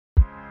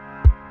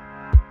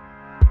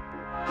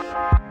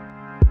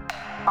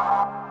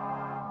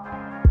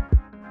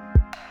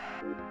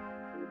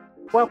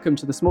Welcome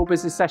to the Small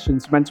Business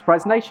Sessions from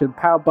Enterprise Nation,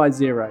 powered by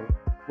Xero.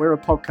 We're a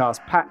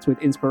podcast packed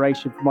with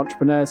inspiration from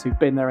entrepreneurs who've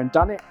been there and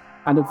done it,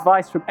 and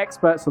advice from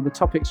experts on the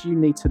topics you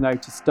need to know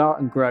to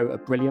start and grow a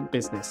brilliant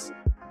business.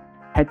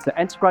 Head to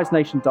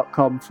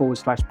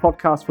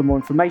enterprisenation.com/podcast for more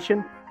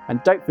information,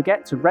 and don't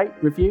forget to rate,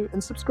 review,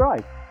 and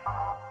subscribe.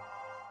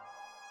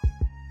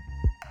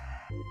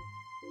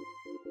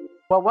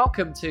 Well,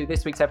 welcome to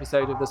this week's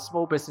episode of the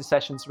Small Business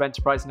Sessions from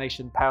Enterprise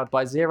Nation, powered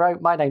by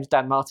Xero. My name's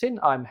Dan Martin.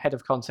 I'm Head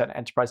of Content at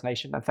Enterprise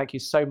Nation, and thank you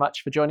so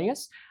much for joining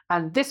us.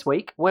 And this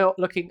week, we're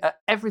looking at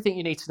everything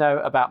you need to know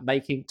about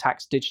making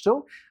tax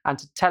digital. And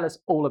to tell us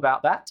all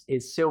about that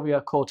is Sylvia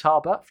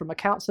Cortaba from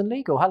Accounts and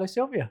Legal. Hello,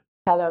 Sylvia.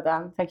 Hello,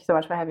 Dan. Thank you so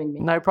much for having me.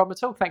 No problem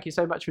at all. Thank you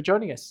so much for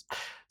joining us.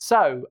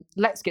 So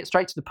let's get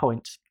straight to the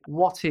point.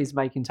 What is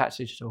making tax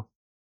digital?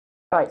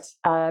 Right.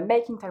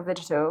 Making Tax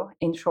Digital,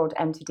 in short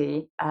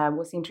MTD,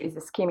 is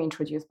a scheme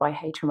introduced by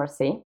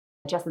HMRC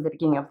just at the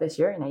beginning of this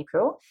year in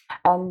April.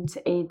 And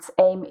its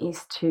aim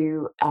is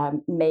to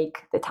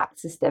make the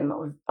tax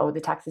system or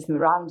the tax system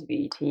around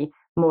VAT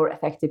more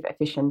effective,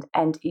 efficient,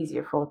 and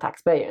easier for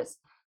taxpayers.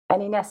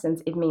 And in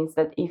essence, it means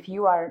that if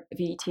you are a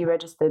VAT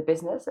registered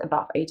business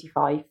above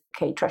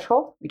 85k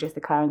threshold, which is the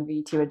current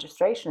VAT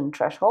registration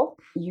threshold,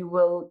 you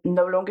will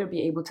no longer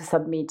be able to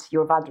submit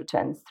your VAT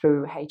returns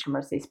through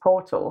HMRC's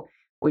portal,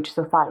 which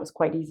so far was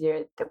quite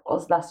easier. There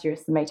was last year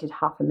estimated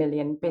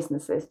 500,000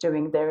 businesses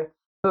doing their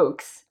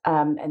books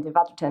and their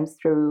VAT returns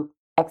through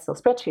Excel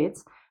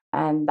spreadsheets,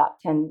 and that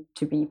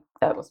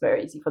was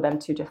very easy for them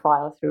to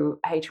file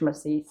through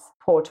HMRC's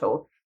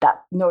portal.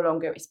 That no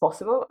longer is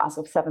possible as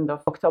of 7th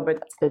of October.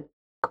 That's the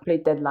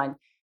complete deadline,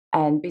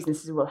 and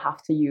businesses will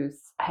have to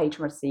use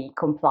HMRC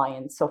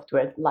compliant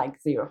software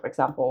like Xero, for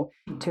example,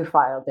 to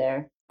file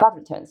their VAT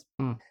returns.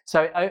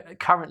 So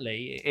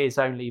currently it is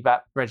only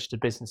VAT registered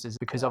businesses,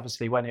 because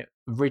obviously when it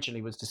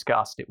originally was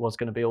discussed, it was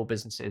going to be all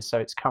businesses. So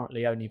it's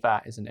currently only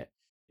VAT, isn't it?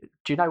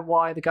 Do you know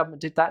why the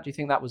government did that? Do you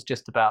think that was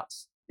just about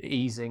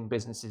easing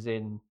businesses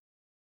in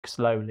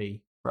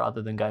slowly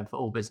rather than going for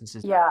all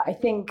businesses? Yeah, I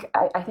think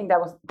that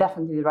was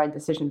definitely the right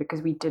decision,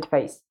 because we did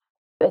face,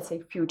 let's say,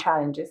 a few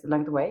challenges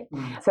along the way.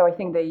 So I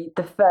think the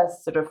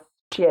first sort of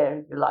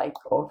tier, if you like,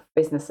 of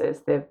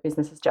businesses, the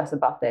businesses just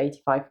above the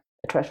 85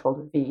 threshold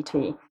with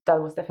VAT,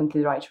 that was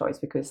definitely the right choice,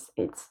 because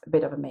it's a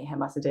bit of a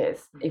mayhem as it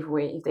is. If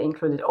they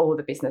included all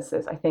the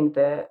businesses, I think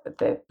the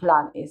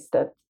plan is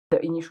that the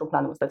initial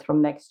plan was that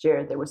from next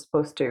year they were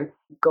supposed to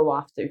go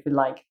after, if you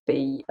like,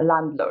 the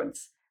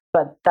landlords.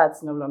 But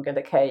that's no longer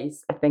the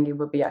case. I think it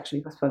will be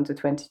actually postponed to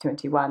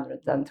 2021 rather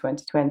than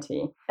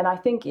 2020. And I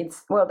think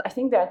I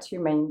think there are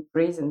two main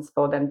reasons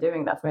for them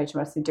doing that, for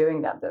HMRC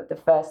doing that. The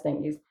first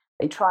thing is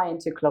they're trying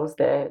to close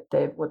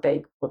what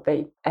they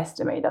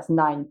estimate as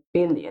 9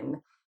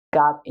 billion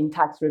gap in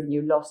tax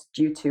revenue lost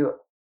due to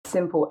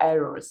simple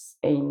errors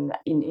in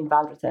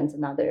VAT returns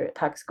and other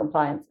tax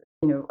compliance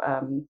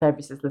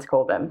services, let's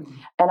call them.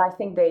 And I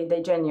think they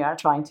genuinely are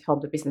trying to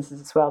help the businesses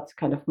as well to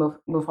kind of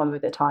move on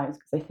with the times,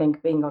 because I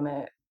think being on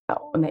a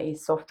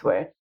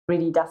software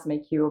really does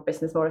make your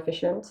business more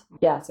efficient.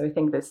 Yeah, so I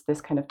think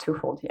there's kind of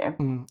twofold here.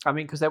 I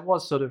mean, because there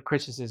was sort of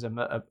criticism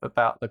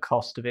about the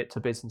cost of it to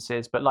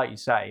businesses, but like you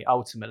say,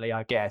 ultimately,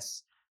 I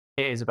guess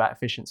it is about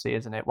efficiency,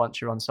 isn't it?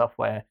 Once you're on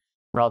software,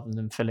 rather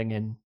than filling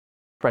in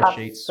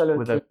spreadsheets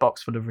with a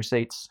box full of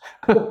receipts.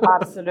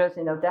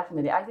 Absolutely, no,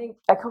 definitely. I think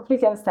I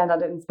completely understand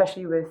that,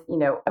 especially with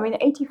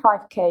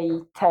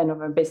 85k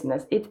turnover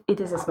business. It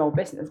is a small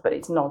business, but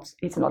it's not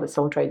a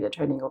sole trader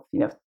turning off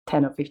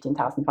 10 or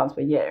 15,000 pounds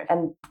per year.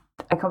 And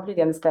I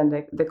completely understand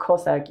the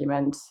cost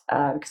argument,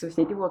 because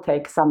obviously it will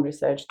take some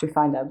research to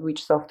find out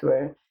which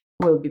software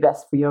will be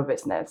best for your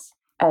business.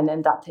 And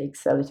then that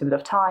takes a little bit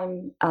of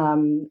time.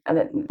 And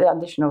then the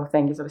additional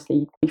thing is,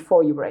 obviously,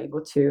 before you were able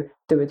to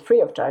do it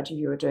free of charge, if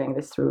you were doing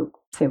this through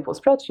simple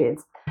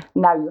spreadsheets,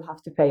 now you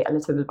have to pay a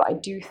little bit. But I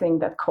do think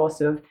that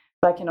cost of,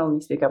 I can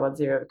only speak about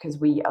Xero, because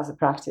we, as a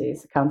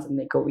practice, Accounts and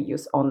Legal, we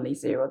use only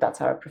Xero.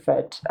 That's our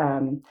preferred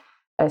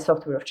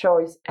software of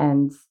choice.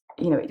 And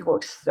it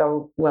works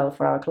so well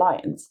for our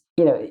clients.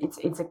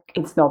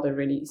 It's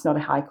not a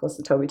high cost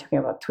at all. We're talking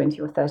about 20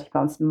 or 30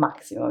 pounds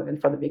maximum, even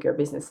for the bigger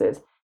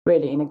businesses.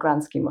 Really, in a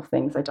grand scheme of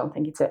things, I don't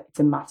think it's a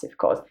massive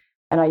cost.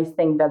 And I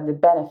think that the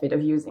benefit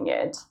of using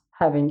it,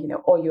 having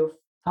all your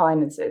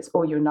finances,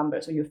 all your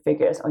numbers, or your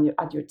figures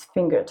at your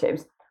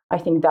fingertips, I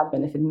think that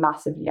benefit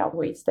massively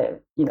outweighs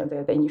the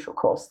initial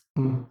cost.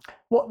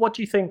 What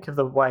do you think of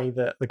the way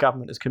that the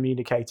government has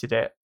communicated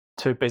it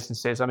to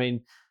businesses? I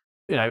mean,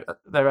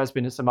 there has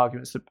been some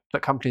arguments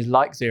that companies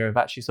like Xero have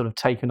actually sort of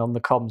taken on the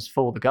comms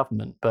for the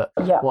government. But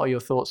What are your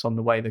thoughts on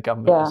the way the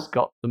government has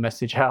got the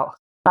message out?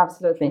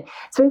 Absolutely.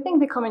 So I think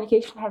the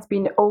communication has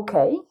been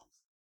okay.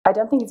 I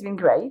don't think it's been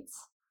great.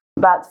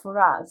 But for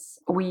us,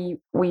 we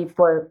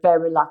were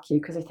very lucky,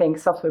 because I think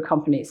software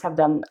companies have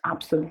done an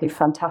absolutely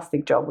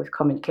fantastic job with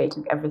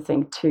communicating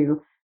everything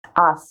to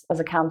us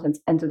as accountants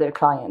and to their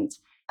clients.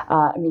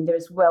 I mean,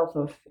 there's wealth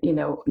of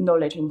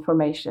knowledge and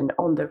information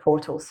on their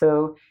portal.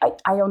 So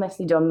I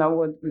honestly don't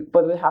know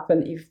what would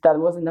happen if that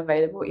wasn't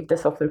available, if the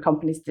software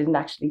companies didn't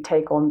actually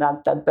take on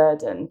that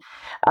burden.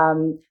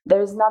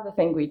 There is another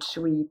thing which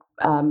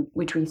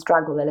we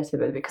struggle a little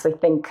bit, because I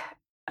think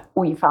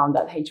we found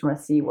that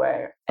HMRC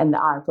were and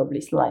are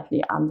probably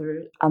slightly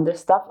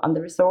understaffed,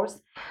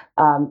 under-resourced.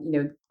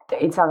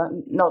 It's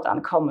not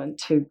uncommon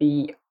to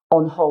be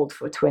on hold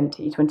for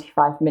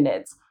 20-25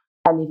 minutes.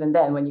 And even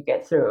then, when you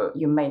get through,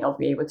 you may not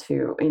be able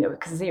to,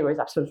 because Xero is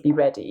absolutely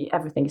ready,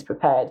 everything is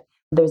prepared.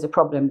 There's a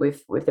problem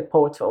with the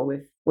portal,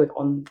 with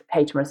on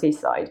HMRC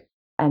side,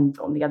 and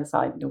on the other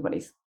side,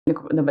 nobody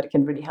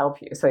can really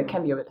help you. So it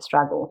can be a bit of a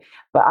struggle.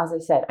 But as I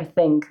said, I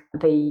think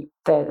the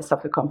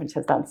software companies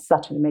has done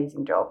such an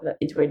amazing job that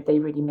they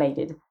really made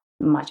it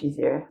much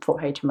easier for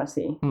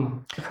HMRC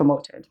to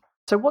promote it.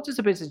 So what does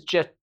a business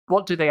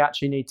what do they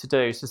actually need to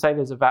do? So say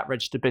there's a VAT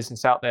registered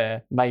business out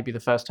there, maybe the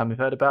first time they've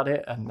heard about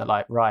it, and they're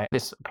like, right,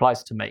 this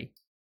applies to me,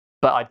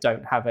 but I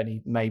don't have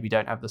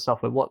the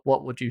software. What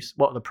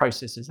are the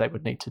processes they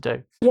would need to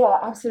do? Yeah,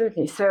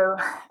 absolutely. So,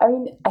 I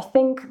mean, I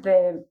think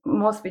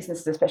most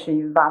businesses,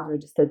 especially VAT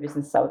registered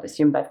businesses, I would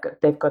assume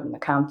they've got an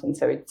accountant.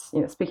 So it's,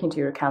 speaking to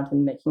your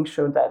accountant, making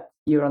sure that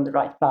you're on the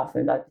right path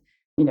and that,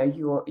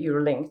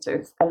 you're linked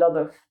to. A lot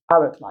of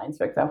our clients,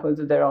 for example,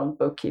 do their own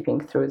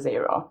bookkeeping through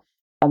Xero,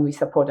 and we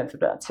support them through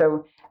that.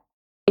 So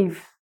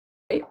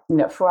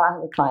for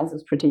our clients, it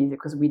was pretty easy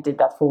because we did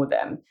that for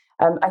them.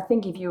 I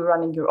think if you're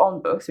running your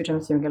own books, which I'm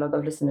assuming a lot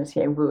of listeners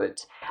here would,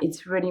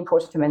 it's really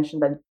important to mention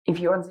that if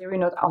you're on Xero, you're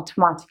not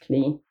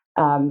automatically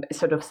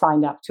sort of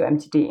signed up to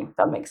MTD, if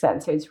that makes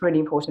sense. So it's really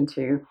important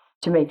to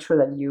make sure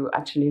that you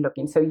actually log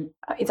in. So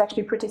it's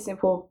actually a pretty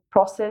simple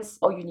process.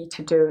 All you need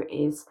to do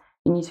is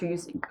you need to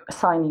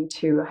sign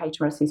into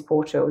HMRC's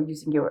portal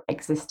using your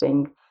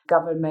existing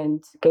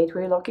government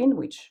gateway login,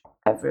 which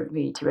every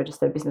VAT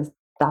registered business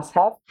does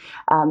have,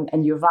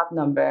 and your VAT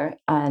number,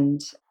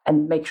 and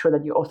make sure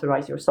that you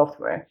authorize your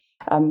software.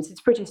 So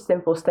it's pretty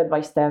simple, step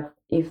by step.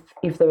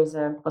 If there is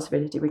a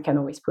possibility, we can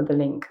always put the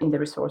link in the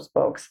resource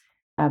box,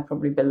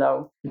 probably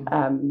below,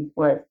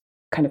 where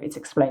kind of it's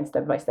explained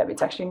step by step.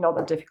 It's actually not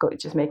that difficult.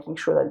 It's just making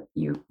sure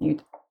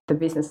that the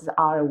businesses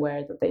are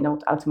aware that they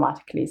don't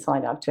automatically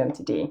sign up to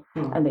MTD,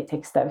 and they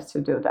take steps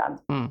to do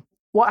that.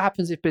 What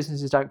happens if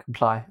businesses don't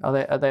comply?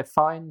 Are there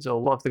fines,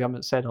 or what have the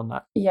government said on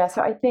that? Yeah,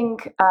 so I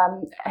think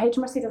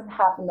HMRC doesn't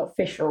have an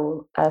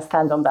official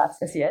stand on that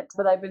as yet,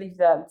 but I believe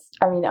that,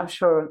 I'm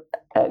sure,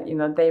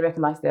 they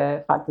recognize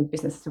the fact that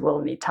businesses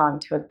will need time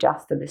to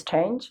adjust to this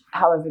change.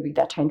 However big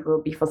that change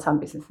will be for some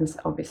businesses,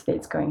 obviously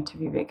it's going to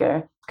be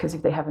bigger, because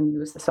if they haven't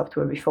used the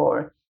software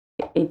before,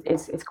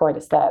 it's quite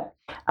a step.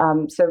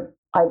 So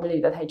I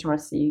believe that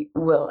HMRC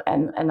will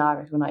and are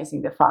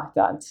recognizing the fact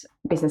that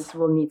businesses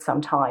will need some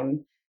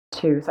time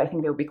so I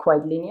think they'll be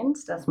quite lenient.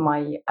 That's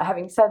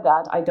having said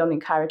that, I don't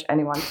encourage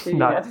anyone to.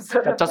 No,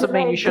 that doesn't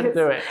mean you shouldn't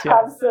do it. Yeah.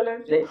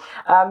 Absolutely.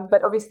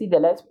 But obviously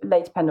the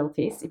late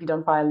penalties, if you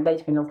don't file,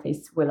 late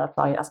penalties will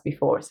apply as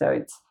before. So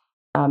it's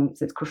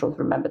crucial to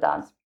remember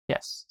that.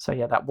 Yes. So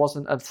yeah, that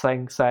wasn't a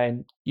thing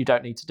saying you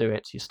don't need to do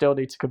it. You still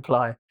need to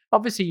comply.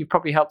 Obviously, you've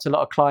probably helped a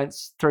lot of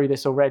clients through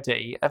this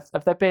already.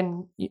 Have there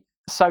been,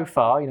 so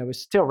far, we're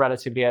still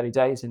relatively early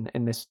days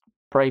in this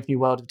brave new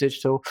world of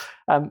digital.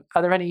 Are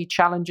there any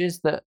challenges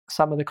that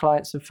some of the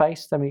clients have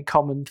faced?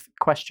 Common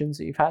questions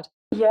that you've had?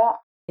 Yeah.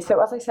 So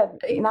as I said,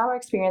 in our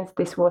experience,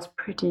 this was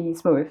pretty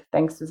smooth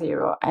thanks to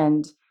Xero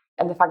and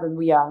the fact that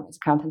we are, as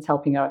accountants,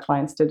 helping our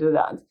clients to do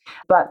that.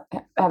 But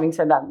having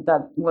said that,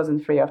 that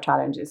wasn't free of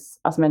challenges.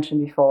 As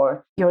mentioned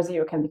before, your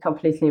Xero can be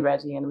completely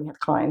ready, and we had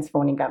clients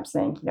phoning up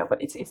saying,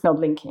 but it's not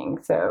linking.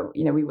 So,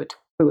 we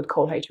would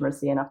call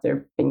HMRC, and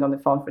after being on the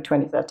phone for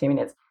 20-30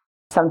 minutes,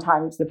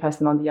 sometimes the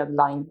person on the other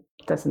line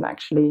doesn't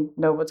actually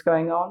know what's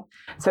going on.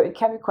 So it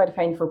can be quite a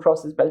painful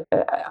process, but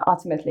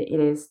ultimately it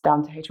is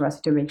down to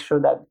HMRC to make sure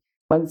that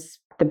once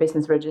the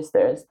business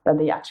registers, that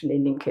they actually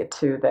link it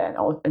to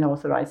and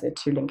authorize it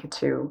to link it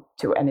to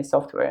any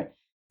software.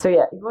 So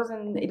yeah,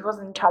 it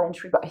wasn't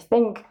challenge-free, but I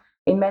think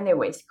in many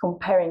ways,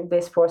 comparing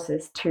this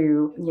process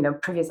to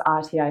previous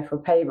RTI for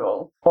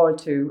payroll or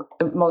to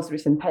most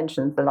recent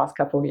pensions the last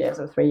couple of years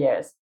or 3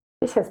 years,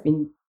 this has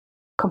been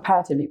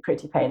comparatively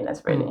pretty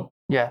painless, really.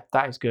 Yeah,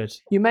 that is good.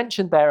 You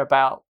mentioned there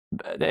about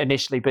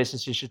initially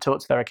businesses should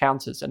talk to their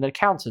accountants, and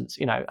accountants,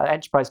 at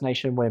Enterprise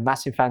Nation, we're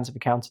massive fans of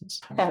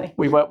accountants.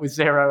 We work with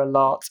Xero a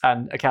lot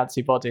and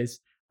accountancy bodies,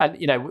 and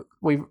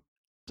we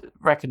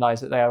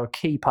recognise that they are a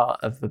key part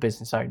of the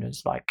business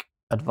owners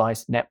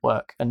advice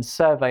network. And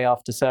survey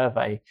after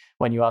survey,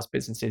 when you ask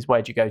businesses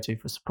where do you go to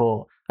for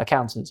support,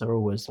 accountants are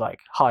always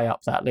high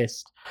up that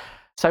list.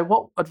 So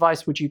what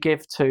advice would you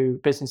give to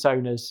business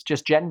owners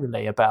just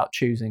generally about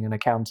choosing an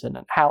accountant,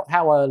 and how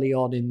early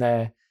on in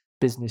their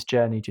business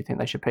journey do you think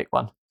they should pick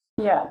one?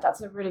 Yeah, that's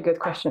a really good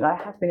question. I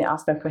have been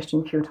asked that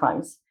question a few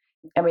times.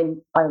 I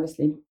mean, I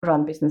obviously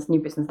run new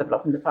business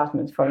development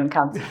department for an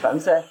accounting firm,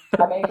 so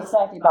I may be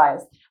slightly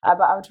biased,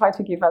 but I will try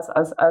to give as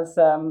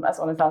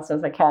honest answer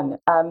as I can.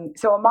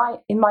 So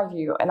in my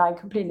view, and I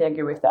completely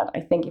agree with that. I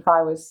think if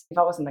I was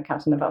an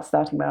accountant about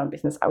starting my own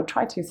business, I would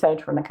try to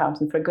search for an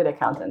accountant, for a good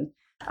accountant,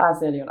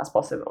 as early on as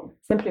possible.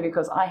 Simply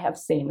because I have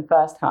seen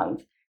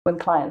firsthand when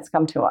clients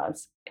come to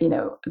us,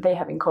 they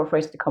have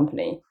incorporated the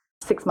company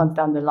 6 months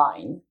down the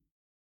line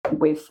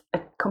with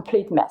a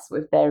complete mess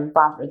with their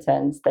VAT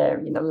returns,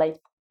 their late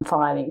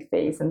filing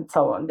fees, and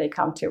so on. They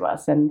come to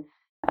us and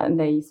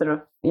they sort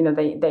of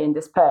they in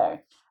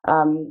despair.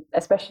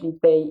 Especially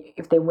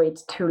if they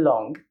wait too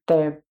long,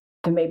 there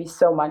may be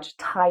so much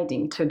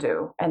tidying to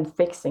do and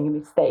fixing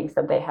mistakes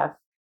that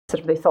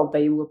they thought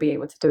they will be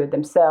able to do it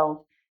themselves.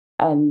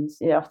 And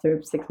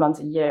after 6 months,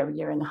 a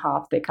year and a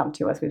half, they come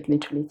to us with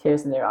literally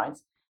tears in their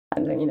eyes.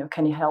 And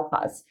can you help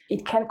us?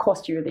 It can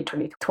cost you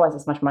literally twice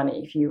as much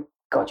money if you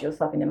got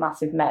yourself in a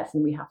massive mess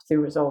and we have to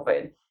resolve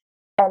it.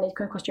 And it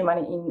can cost you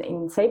money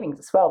in savings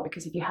as well,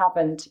 because if you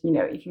haven't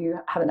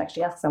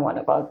actually asked someone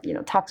about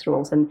tax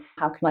rules and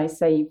how can I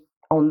save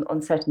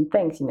on certain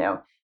things,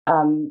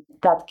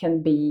 that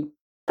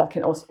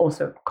can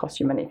also cost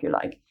you money if you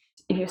like.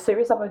 If you're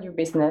serious about your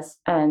business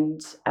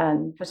and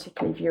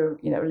particularly if you're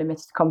a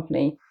limited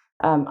company,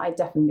 I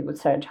definitely would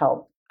search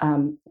help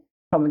from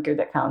a good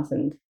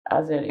accountant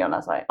as early on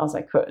as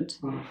I could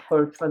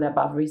for the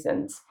above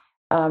reasons.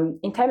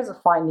 In terms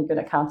of finding a good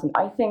accountant,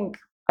 I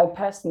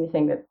personally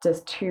think that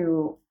there's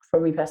two, for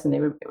me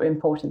personally,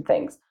 important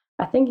things.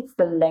 I think it's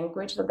the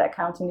language that the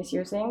accountant is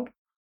using.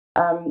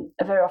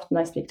 Very often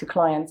I speak to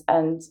clients,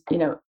 and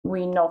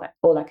we're not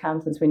all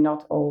accountants, we're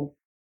not all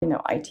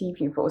IT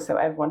people, so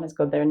everyone has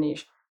got their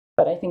niche.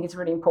 But I think it's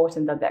really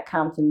important that the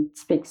accountant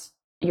speaks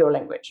your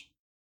language,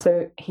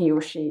 so he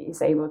or she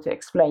is able to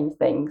explain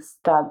things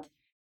that,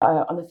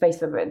 on the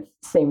face of it,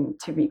 seem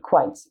to be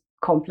quite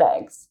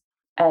complex.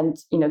 And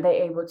they're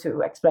able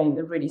to explain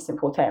the really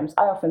simple terms.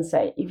 I often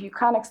say, if you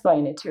can't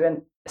explain it to a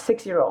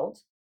 6-year-old,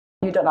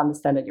 you don't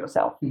understand it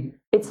yourself. Mm-hmm.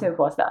 It's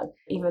simple as that.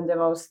 Even the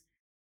most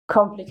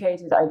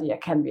complicated idea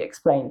can be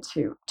explained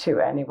to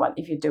anyone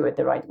if you do it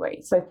the right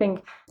way. So I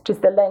think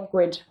just the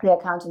language the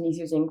accountant is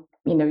using,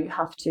 you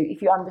have to,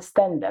 if you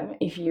understand them,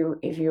 if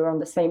you're on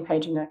the same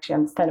page and you actually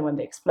understand when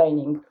they're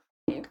explaining,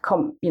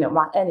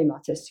 any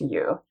matters to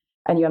you,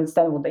 and you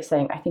understand what they're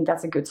saying, I think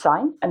that's a good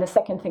sign. And the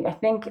second thing, I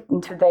think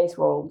in today's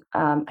world,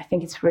 I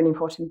think it's really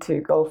important to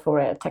go for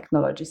a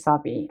technology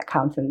savvy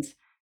accountant,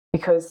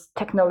 because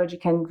technology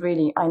can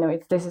really, I know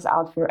this is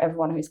out for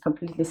everyone who is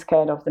completely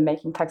scared of the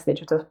Making Tax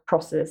Digital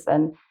process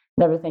and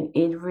everything.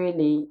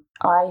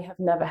 I have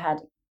never had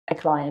a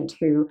client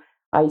who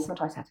I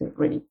sometimes had to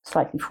really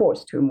slightly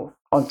force to move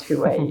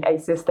onto a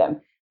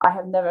system. I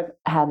have never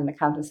had an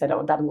accountant say,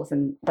 "Oh, that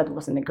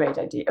wasn't a great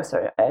idea." Oh,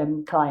 sorry, a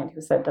client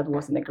who said that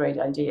wasn't a great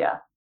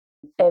idea.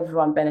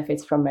 Everyone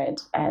benefits from it,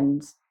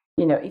 and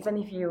even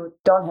if you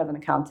don't have an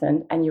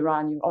accountant and you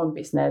run your own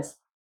business,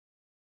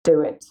 do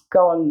it.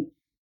 Go on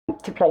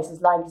to places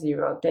like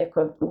Xero. They've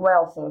got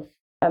wealth of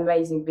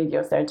amazing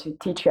videos there to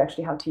teach you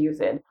actually how to use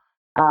it,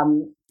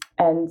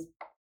 and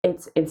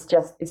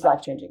it's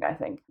life changing. I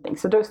think.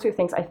 So those two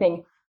things, I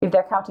think, if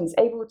the accountant is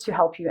able to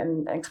help you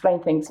and explain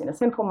things in a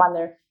simple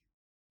manner.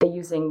 They're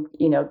using,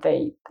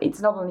 it's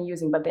not only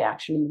using, but they're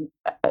actually,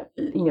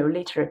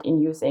 literate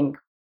in using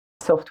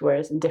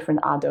softwares and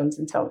different add-ons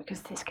and so on,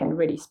 because this can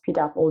really speed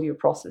up all your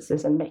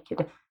processes and make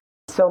it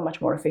so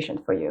much more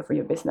efficient for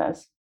your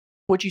business.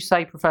 Would you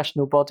say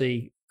professional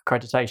body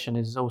accreditation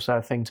is also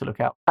a thing to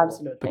look at?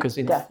 Absolutely. Because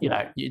in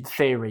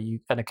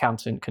theory, an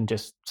accountant can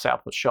just set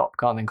up a shop,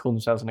 can't then call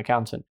themselves an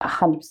accountant?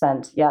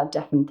 100%. Yeah,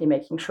 definitely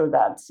making sure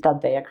that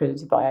they are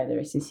accredited by either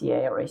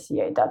ACCA or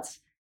ACA.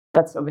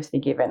 That's obviously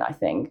given, I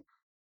think.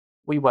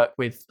 We work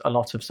with a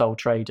lot of sole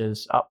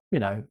traders a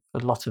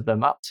lot of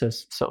them up to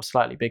sort of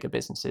slightly bigger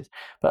businesses.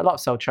 But a lot of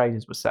sole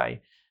traders will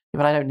say,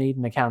 but I don't need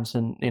an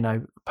accountant, I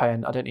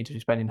don't need to be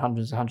spending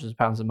hundreds and hundreds of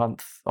pounds a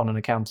month on an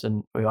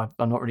accountant. I'm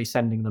not really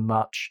sending them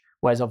much.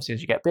 Whereas obviously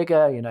as you get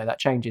bigger, that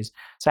changes.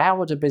 So how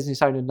would a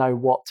business owner know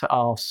what to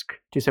ask?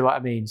 Do you see what I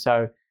mean?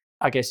 So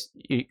I guess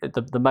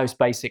the most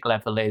basic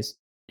level is,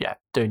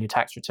 doing your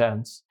tax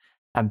returns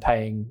and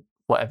paying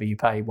whatever you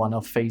pay,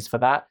 one-off fees for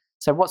that.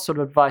 So what sort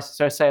of advice,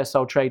 so say a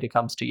sole trader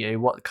comes to you,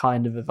 what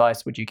kind of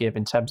advice would you give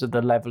in terms of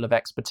the level of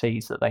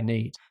expertise that they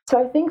need?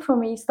 So I think for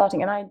me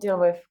starting, and I deal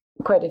with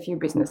quite a few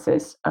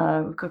businesses,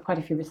 we've got quite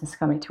a few businesses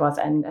coming to us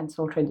and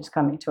sole traders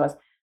coming to us.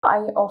 I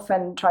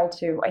often try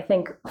to, I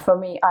think for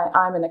me,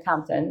 I'm an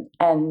accountant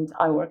and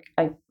I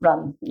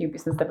run new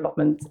business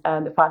development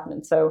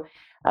department. So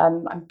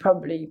I'm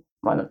probably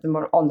one of the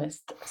more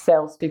honest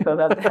salespeople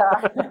that there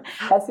are.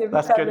 That's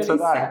good to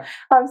know.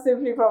 I'm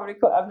simply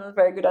I'm not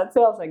very good at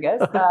sales, I guess.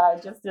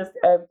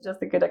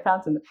 Just a good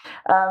accountant.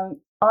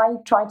 I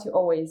try to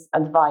always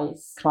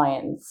advise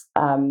clients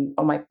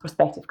or my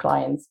prospective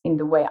clients in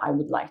the way I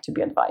would like to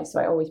be advised. So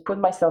I always put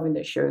myself in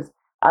their shoes.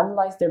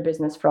 analyze their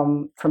business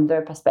from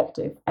their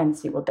perspective and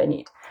see what they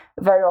need.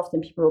 Very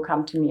often people will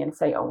come to me and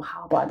say, oh,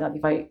 how about that?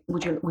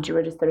 Would you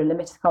register a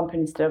limited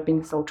company instead of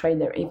being a sole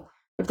trader?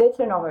 If their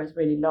turnover is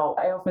really low,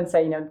 I often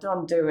say,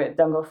 don't do it,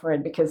 don't go for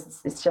it,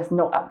 because it's just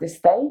not at this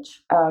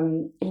stage.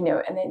 And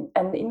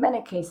in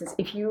many cases,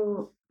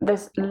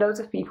 there's loads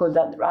of people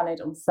that run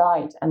it on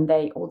site, and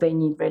all they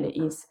need really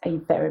is a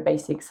very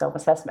basic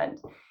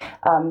self-assessment.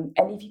 And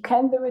if you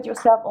can do it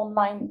yourself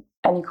online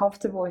and you're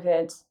comfortable with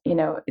it,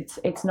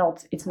 it's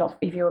not.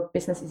 If your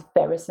business is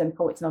very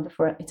simple, it's not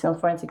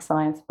forensic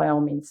science. By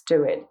all means,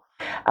 do it.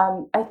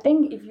 I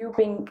think if you're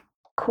being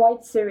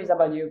quite serious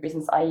about your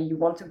business, i.e., you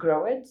want to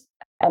grow it,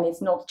 and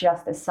it's not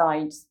just a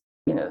side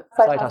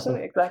hustle.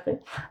 Exactly.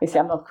 You see,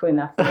 I'm not cool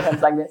enough for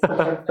terms like this.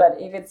 But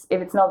if it's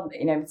not,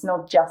 it's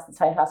not just a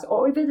side hustle,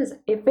 or if it is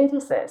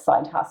a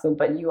side hustle,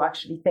 but you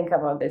actually think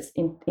about this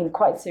in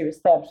quite serious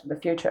steps for the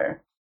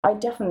future, I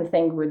definitely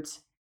think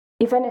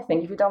if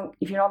anything,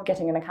 if you're not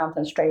getting an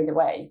accountant straight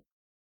away,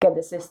 get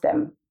the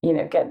system.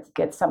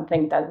 Get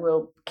something that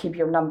will keep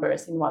your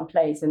numbers in one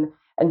place and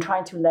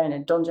try to learn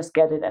it. Don't just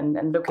get it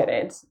and look at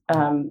it.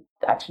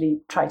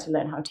 Actually, try to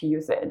learn how to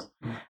use it.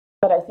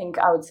 But I think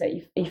I would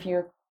say if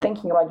you're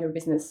thinking about your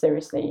business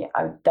seriously,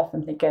 I would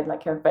definitely get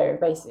like a very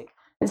basic.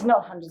 It's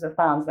not hundreds of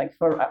pounds. Like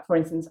for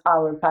instance,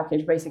 our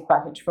basic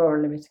package for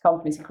limited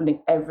companies,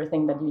 including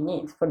everything that you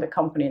need for the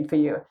company and for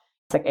you,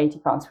 it's like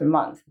 £80 per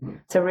month.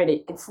 So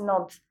really, it's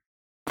not.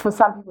 For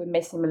some people, it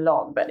may seem a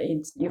lot, but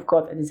you've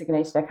got a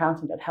designated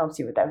accountant that helps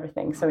you with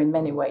everything. So in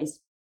many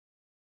ways,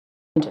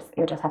 you just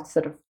have to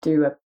sort of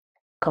do a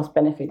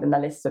cost-benefit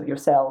analysis of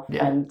yourself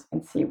and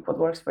see what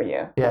works for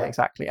you. Yeah,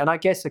 exactly. And I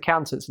guess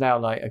accountants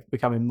now are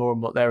becoming more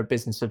and more, they're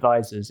business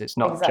advisors. It's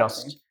not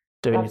just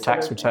doing your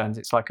tax returns.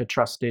 It's like a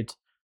trusted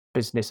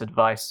business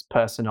advice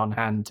person on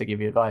hand to give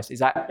you advice. Is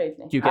that, do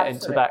you get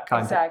into that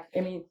kind of? I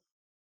mean,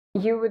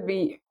 you would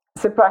be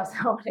surprised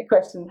how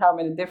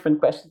many different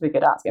questions we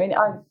could ask. I mean,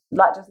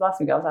 just last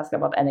week I was asking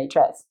about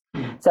NHS.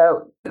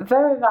 So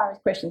very various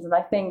questions. And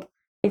I think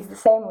it's the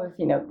same with,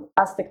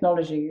 as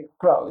technology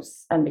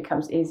grows and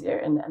becomes easier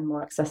and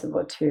more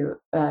accessible to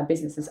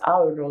businesses,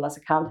 our role as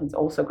accountants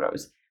also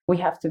grows. We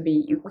no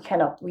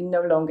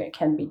longer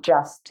can be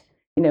just,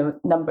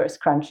 numbers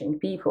crunching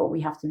people.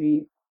 We have to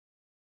be,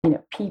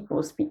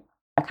 people's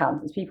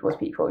accountants, people's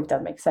people, if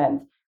that makes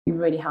sense. We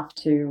really have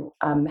to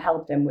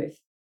help them with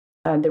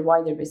the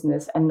wider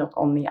business and not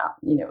only,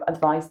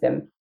 advise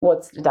them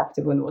what's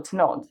deductible and what's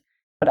not,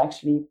 but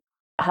actually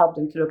help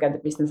them to look at the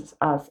business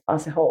as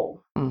a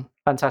whole.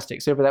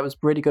 Fantastic. Silvia, that was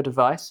really good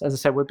advice. As I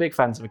said, we're big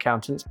fans of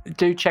accountants.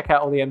 Do check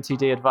out all the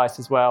MTD advice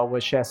as well.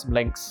 We'll share some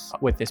links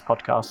with this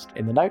podcast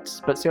in the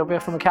notes. But Silvia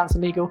from Accounts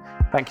and Legal,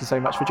 thank you so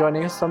much for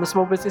joining us on the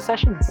Small Business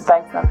Sessions.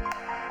 Thanks, man.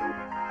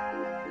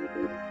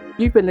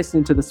 You've been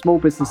listening to the Small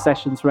Business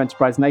Sessions for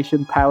Enterprise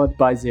Nation, powered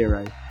by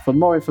Xero. For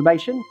more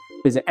information,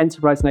 visit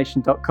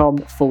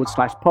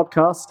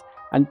enterprisenation.com/podcast.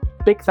 And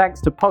big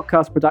thanks to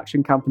podcast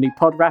production company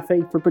Pod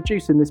Rafi for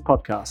producing this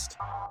podcast.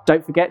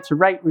 Don't forget to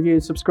rate, review,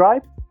 and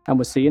subscribe, and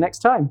we'll see you next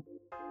time.